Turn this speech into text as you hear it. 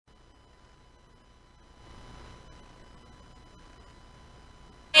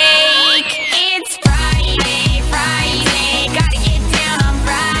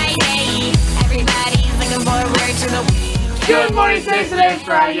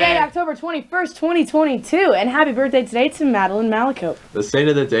Friday, October 21st, 2022, and happy birthday today to Madeline Malacope. The saint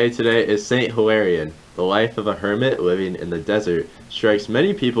of the day today is Saint Hilarion. The life of a hermit living in the desert strikes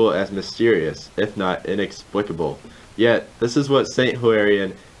many people as mysterious, if not inexplicable. Yet, this is what Saint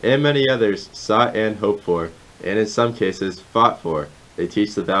Hilarion and many others sought and hoped for, and in some cases fought for. They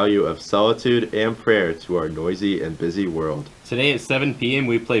teach the value of solitude and prayer to our noisy and busy world. Today at 7 p.m.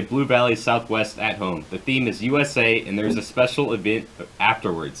 we play Blue Valley Southwest at home. The theme is USA, and there's a special event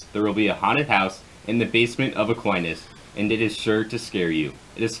afterwards. There will be a haunted house in the basement of Aquinas, and it is sure to scare you.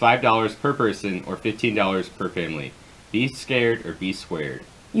 It is $5 per person or $15 per family. Be scared or be squared.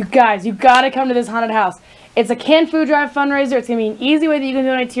 You guys, you gotta come to this haunted house. It's a canned food drive fundraiser. It's gonna be an easy way that you can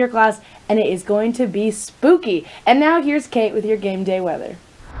donate to your class, and it is going to be spooky. And now here's Kate with your game day weather.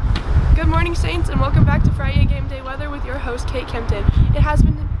 Good morning, Saints, and welcome back to Friday Game Day Weather with your host, Kate Kempton. It has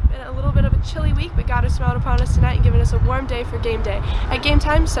been a little bit of a chilly week, but God has smiled upon us tonight and given us a warm day for game day. At game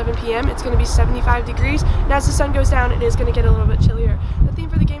time, 7 p.m., it's going to be 75 degrees, and as the sun goes down, it is going to get a little bit chillier. The theme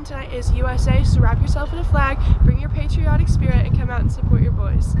for the game tonight is USA, so wrap yourself in a flag, bring your patriotic spirit, and come out and support your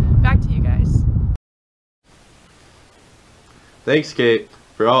boys. Back to you guys. Thanks, Kate.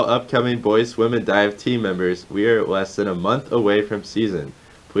 For all upcoming boys swim and dive team members, we are less than a month away from season.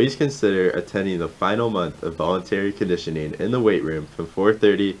 Please consider attending the final month of voluntary conditioning in the weight room from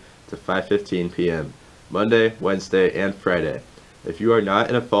 4:30 to 5:15 p.m. Monday, Wednesday, and Friday, if you are not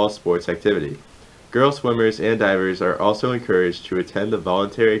in a fall sports activity. Girl swimmers and divers are also encouraged to attend the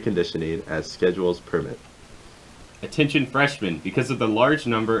voluntary conditioning as schedules permit. Attention freshmen, because of the large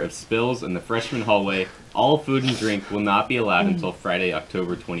number of spills in the freshman hallway, all food and drink will not be allowed until Friday,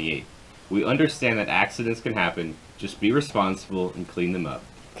 October 28th. We understand that accidents can happen, just be responsible and clean them up.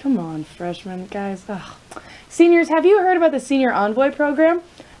 Come on, freshmen, guys. Ugh. Seniors, have you heard about the Senior Envoy program?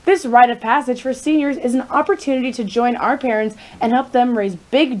 This rite of passage for seniors is an opportunity to join our parents and help them raise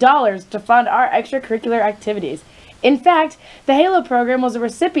big dollars to fund our extracurricular activities. In fact, the HALO program was a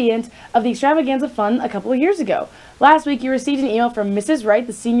recipient of the Extravaganza Fund a couple of years ago. Last week, you received an email from Mrs. Wright,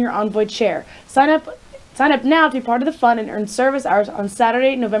 the Senior Envoy Chair. Sign up now to be part of the fund and earn service hours on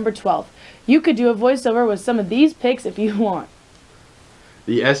Saturday, November 12th. You could do a voiceover with some of these picks if you want.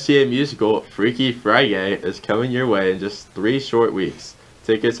 The STA musical Freaky Friday is coming your way in just 3 short weeks.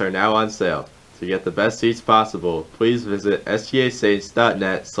 Tickets are now on sale. To get the best seats possible, please visit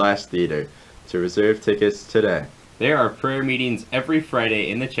stasaints.net/theater to reserve tickets today. There are prayer meetings every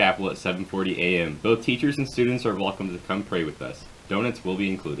Friday in the chapel at 7:40 a.m. Both teachers and students are welcome to come pray with us. Donuts will be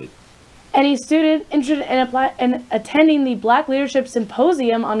included. Any student interested in attending the Black Leadership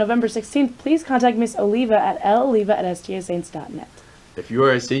Symposium on November 16th, please contact Miss Oliva at loliva@stasaints.net. If you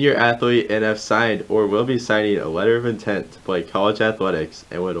are a senior athlete and have signed or will be signing a letter of intent to play college athletics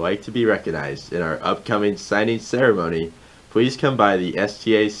and would like to be recognized in our upcoming signing ceremony, please come by the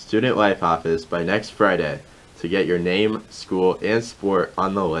STA Student Life office by next Friday to get your name, school, and sport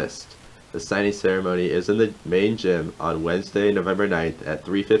on the list. The signing ceremony is in the main gym on Wednesday, November 9th at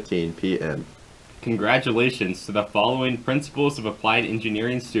 3:15 p.m. Congratulations to the following Principals of Applied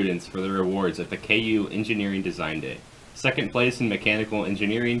Engineering students for their awards at the KU Engineering Design Day. Second place in Mechanical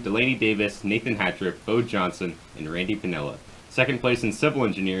Engineering, Delaney Davis, Nathan Hattrip, Bo Johnson, and Randy Pinella. Second place in Civil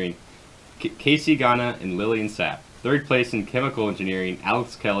Engineering, Casey Ghana and Lillian Sapp. Third place in Chemical Engineering,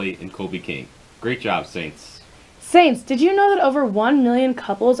 Alex Kelly and Colby King. Great job, Saints. Saints, did you know that over 1 million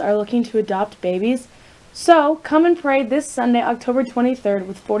couples are looking to adopt babies? So, come and pray this Sunday, October 23rd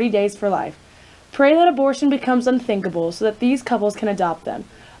with 40 Days for Life. Pray that abortion becomes unthinkable so that these couples can adopt them.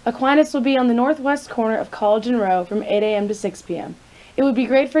 Aquinas will be on the northwest corner of College and Row from 8 a.m. to 6 p.m. It would be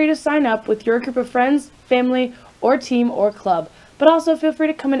great for you to sign up with your group of friends, family, or team or club, but also feel free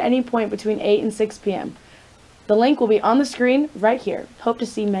to come at any point between 8 and 6 p.m. The link will be on the screen right here. Hope to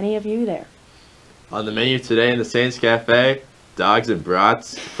see many of you there. On the menu today in the Saints Cafe, dogs and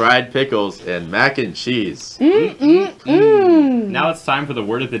brats, fried pickles, and mac and cheese. Now it's time for the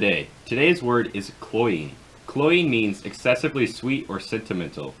word of the day. Today's word is cloying. Cloying means excessively sweet or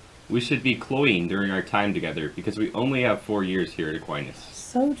sentimental. We should be cloying during our time together because we only have 4 years here at Aquinas.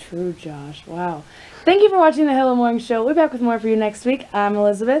 So true, Josh. Wow. Thank you for watching the Hello Morning Show. We'll be back with more for you next week. I'm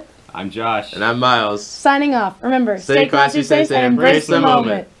Elizabeth. I'm Josh. And I'm Miles. Signing off. Remember, stay classy, safe, and embrace the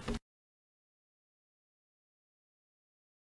moment.